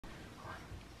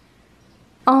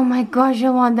Oh my gosh, I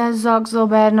want that sock so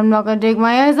bad, and I'm not gonna take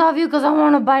my eyes off you because I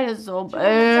want to bite it so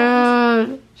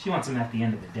bad. She wants them at the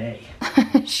end of the day.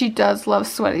 She does love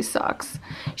sweaty socks.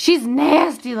 She's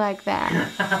nasty like that.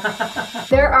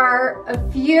 There are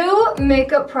a few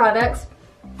makeup products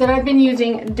that I've been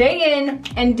using day in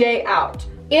and day out.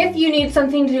 If you need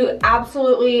something to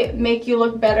absolutely make you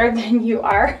look better than you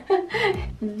are,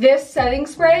 this setting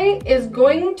spray is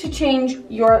going to change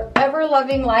your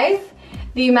ever-loving life.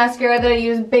 The mascara that I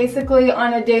use basically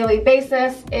on a daily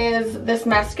basis is this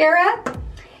mascara,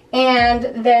 and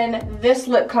then this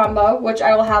lip combo, which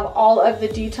I will have all of the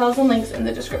details and links in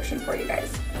the description for you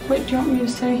guys. What do you want me to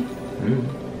say?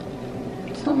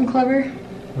 Something clever?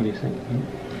 What do you think?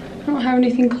 I don't have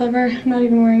anything clever. I'm not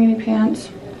even wearing any pants.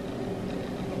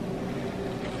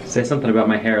 Say something about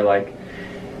my hair like,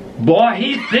 boy,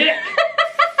 he's thick!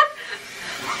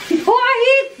 Boy,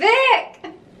 he's thick!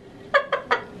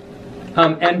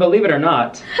 And believe it or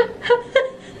not.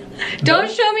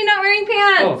 Don't show me not wearing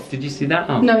pants! Oh, did you see that?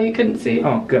 Oh. No, you couldn't see.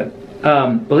 Oh, good.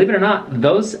 Believe it or not,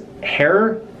 those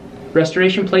hair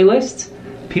restoration playlists,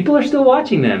 people are still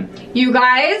watching them. You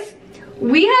guys,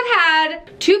 we have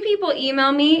had 2 people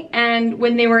email me and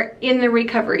when they were in the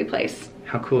recovery place.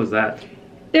 How cool is that?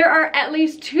 There are at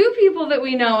least 2 people that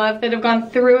we know of that have gone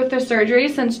through with the surgery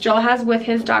since Joel has with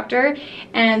his doctor,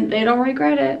 and they don't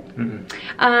regret it.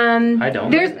 I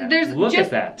don't. There's Look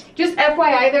just, at that. Just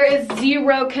FYI, there is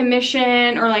 0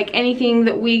 commission or like anything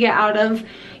that we get out of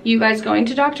you guys going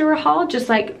to Dr. Rahal, just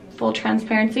like full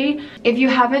transparency. If you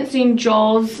haven't seen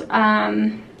Joel's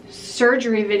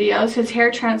surgery videos, his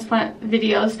hair transplant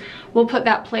videos, we'll put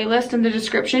that playlist in the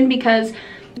description because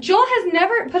Joel has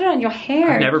never put it on your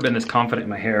hair. I've never been this confident in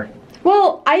my hair.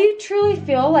 Well, I truly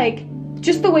feel like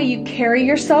just the way you carry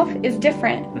yourself is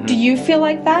different. Do you feel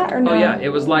like that or no? Oh yeah, it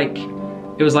was like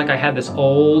I had this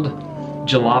old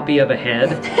jalopy of a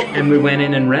head and we went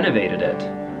in and renovated it.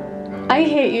 I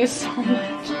hate you so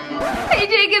much. I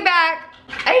take it back.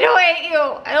 I don't hate you.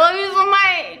 I love you so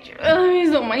much. I love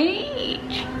you so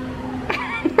much.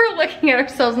 We're looking at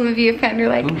ourselves in the viewfinder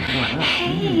like,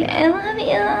 hey, I love you.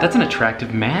 That's an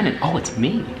attractive man and oh, it's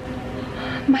me.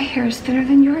 My hair is thinner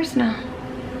than yours now.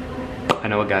 I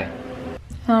know a guy.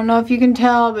 I don't know if you can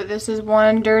tell, but this is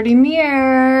one dirty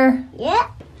mirror.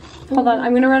 Yeah. Hold on,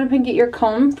 I'm gonna run up and get your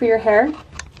comb for your hair.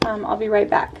 I'll be right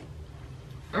back.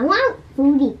 I want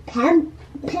fruity pimples.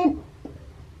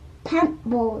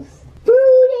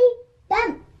 Fruity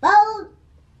pimples.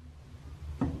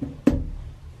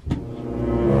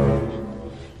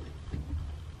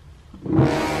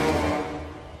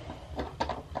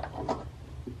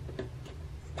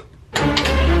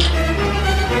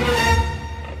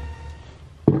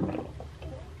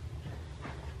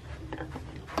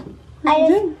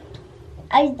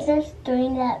 I just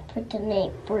doing that for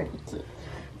tonight for the kids.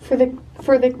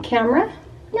 For the camera?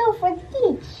 No, for the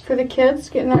kids. For the kids,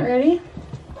 getting that ready.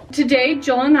 Today,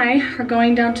 Joel and I are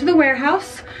going down to the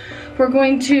warehouse. We're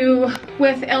going to,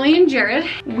 with Ellie and Jared,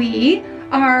 we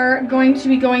are going to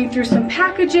be going through some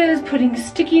packages, putting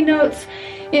sticky notes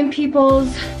in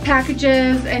people's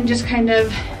packages, and just kind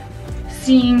of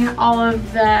seeing all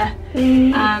of the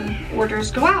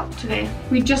orders go out today.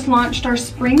 We just launched our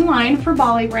spring line for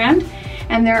Bali brand,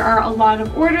 and there are a lot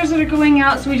of orders that are going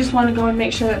out, so we just want to go and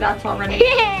make sure that that's all ready.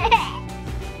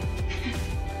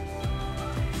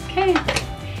 Okay,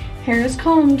 hair is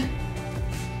combed.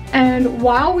 And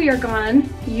while we are gone,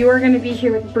 you are going to be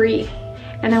here with Bree,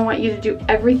 and I want you to do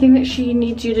everything that she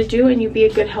needs you to do, and you be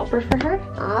a good helper for her.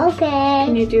 Okay.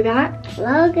 Can you do that?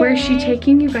 Okay. Where is she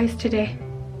taking you guys today?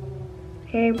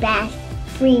 Her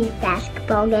Bree's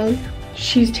basketball game.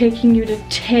 She's taking you to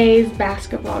Tay's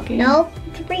basketball game. No,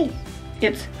 it's Bree's.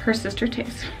 It's her sister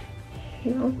Tay's.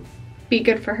 No. Be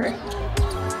good for her.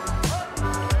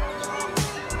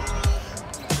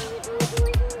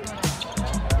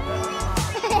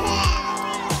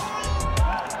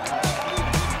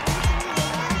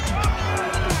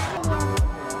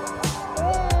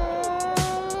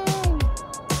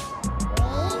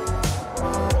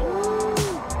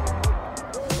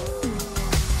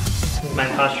 My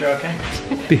posture okay?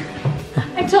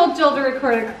 I told Joel to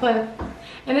record a clip,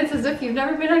 and it's as if you've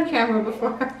never been on camera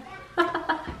before.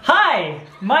 Hi,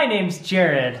 my name's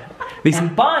Jared,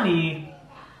 and Bonnie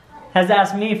has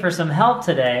asked me for some help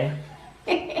today.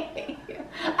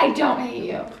 I don't hate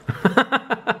you.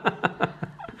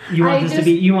 You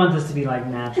want this to be like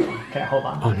natural. Okay, hold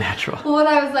on. Oh, natural. What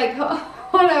I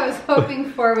was hoping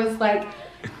for was like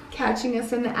catching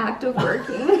us in the act of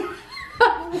working.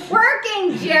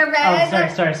 Working, Jared!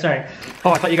 Oh, sorry.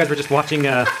 Oh, I thought you guys were just watching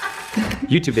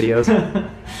YouTube videos.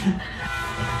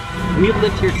 We've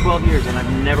lived here 12 years and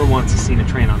I've never once seen a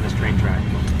train on this train track.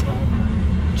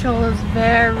 Joel is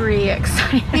very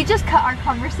excited. He just cut our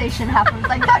conversation half and was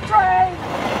like, that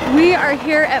train! We are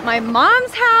here at my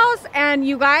mom's house and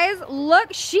you guys,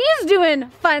 look, she's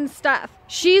doing fun stuff.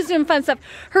 She's doing fun stuff.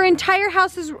 Her entire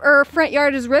house or front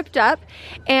yard is ripped up.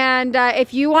 And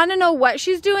if you want to know what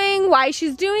she's doing, why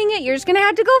she's doing it, you're just gonna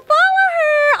have to go follow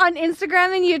her on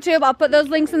Instagram and YouTube. I'll put those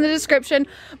links in the description.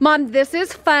 Mom, this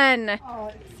is fun.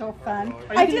 Oh, it's so fun.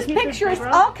 I just picture us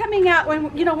all coming out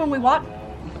when, you know, when we walk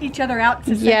each other out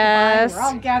to say Yes. goodbye. We're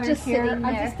all gathered Just here. sitting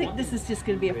I there. just think this is just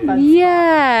going to be a fun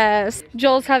Yes.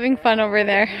 Joel's having fun over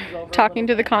there talking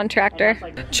to the contractor.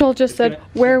 Joel just said,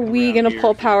 where are we gonna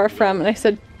pull power from? And I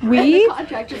said, we?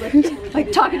 Contractor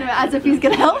like talking to him as if he's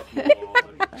gonna help.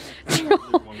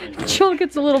 Joel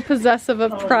gets a little possessive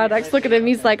of products. Look at him,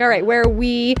 he's like, all right, where are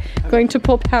we going to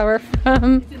pull power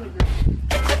from?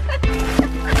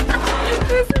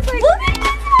 This is like, look at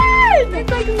this one!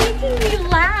 It's like making me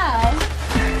laugh.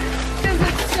 Because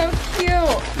it's so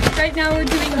cute. Right now we're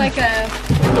doing like a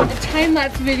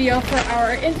time-lapse video for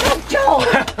our, Joel!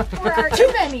 For our,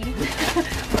 too many!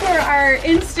 For our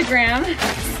Instagram.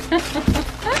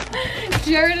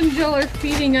 Jared and Joel are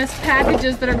feeding us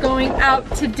packages that are going out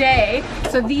today.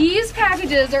 So these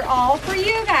packages are all for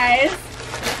you guys.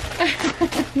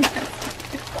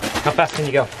 How fast can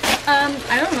you go?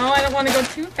 I don't know. I don't want to go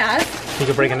too fast. You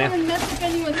can break a nail. I don't want to mess with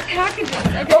anyone's packages.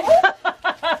 Okay?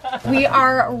 We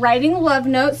are writing love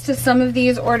notes to some of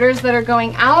these orders that are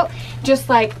going out, just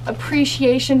like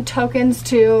appreciation tokens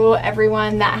to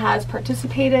everyone that has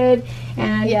participated.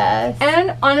 And Yes.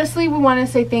 And honestly, we want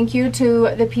to say thank you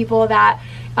to the people that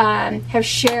have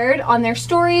shared on their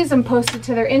stories and posted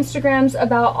to their Instagrams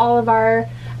about all of our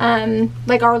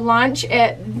like our launch.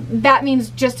 That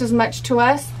means just as much to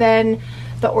us than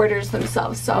the orders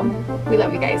themselves. So we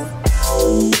love you guys.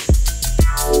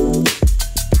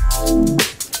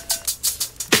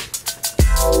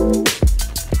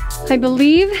 I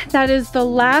believe that is the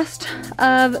last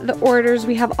of the orders.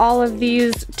 We have all of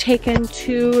these taken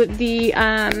to the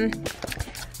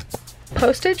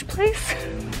postage place.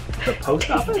 The post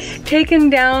office?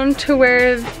 Taken down to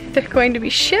where they're going to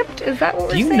be shipped. Is that what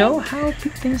we're saying? Do you know how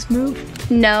things move?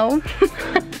 No.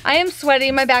 I am sweaty,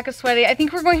 my back is sweaty. I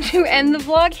think we're going to end the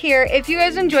vlog here. If you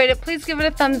guys enjoyed it, please give it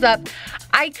a thumbs up.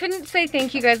 I couldn't say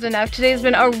thank you guys enough. Today's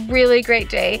been a really great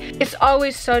day. It's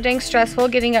always so dang stressful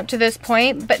getting up to this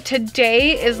point, but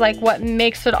today is like what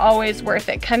makes it always worth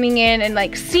it. Coming in and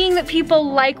like seeing that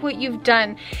people like what you've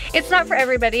done. It's not for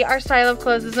everybody. Our style of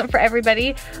clothes isn't for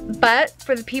everybody, but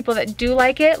for the people that do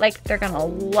like it, like they're gonna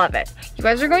love it. You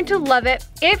guys are going to love it.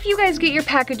 If you guys get your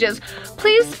packages,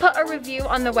 please put a review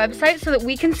on the website so that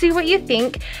we can see what you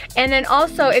think. And then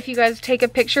also, if you guys take a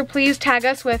picture, please tag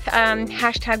us with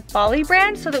hashtag Bali Brand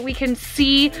so that we can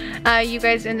see you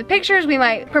guys in the pictures. We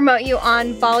might promote you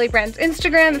on Bali Brand's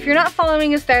Instagram. If you're not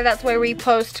following us there, that's where we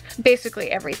post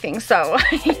basically everything. So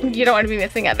you don't want to be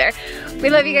missing out there. We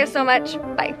love you guys so much.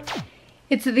 Bye.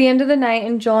 It's at the end of the night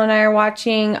and Joel and I are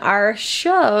watching our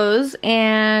shows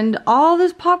and all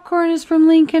this popcorn is from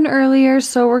Lincoln earlier,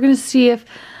 so we're gonna see if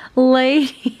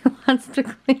Lady wants to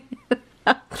clean it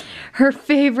up. Her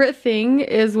favorite thing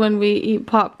is when we eat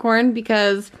popcorn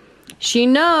because she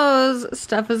knows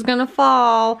stuff is gonna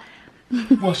fall.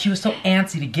 Well, she was so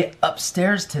antsy to get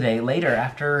upstairs today later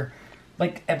after,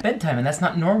 like, at bedtime, and that's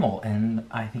not normal, and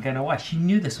I think I know why. She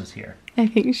knew this was here. I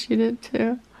think she did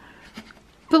too.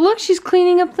 But look, she's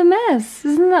cleaning up the mess.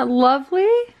 Isn't that lovely?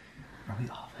 Are we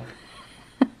awful?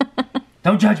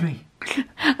 Don't judge me.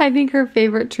 I think her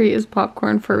favorite treat is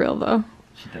popcorn for real though.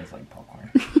 She does like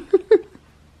popcorn.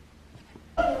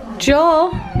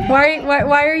 Joel, why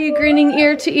are you grinning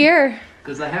ear to ear?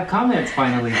 Because I have comments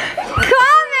finally.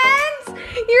 Comments?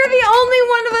 You're the only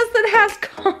one of us that has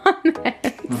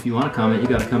comments. Well, if you want to comment, you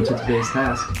gotta come to today's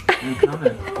task and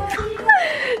comment.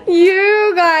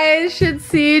 You guys should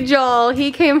see Joel.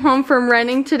 He came home from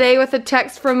running today with a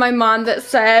text from my mom that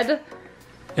said...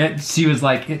 She was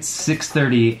like, it's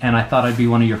 6:30 and I thought I'd be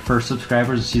one of your first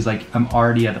subscribers. She's like, I'm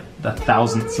already at the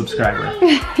 1,000th subscriber. Do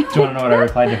you want to know what I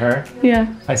replied to her?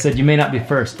 Yeah. I said, you may not be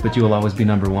first, but you will always be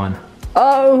 #1.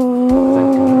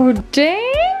 Oh,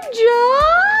 dang, Joel.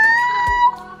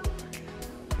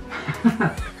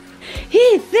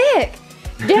 He's thick.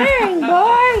 Dang,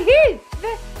 boy, he's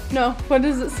thick. No, what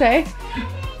does it say?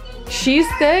 She's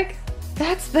thick?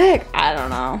 That's thick. I don't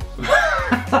know.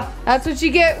 That's what you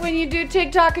get when you do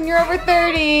TikTok and you're over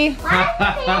 30.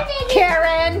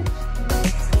 Karen.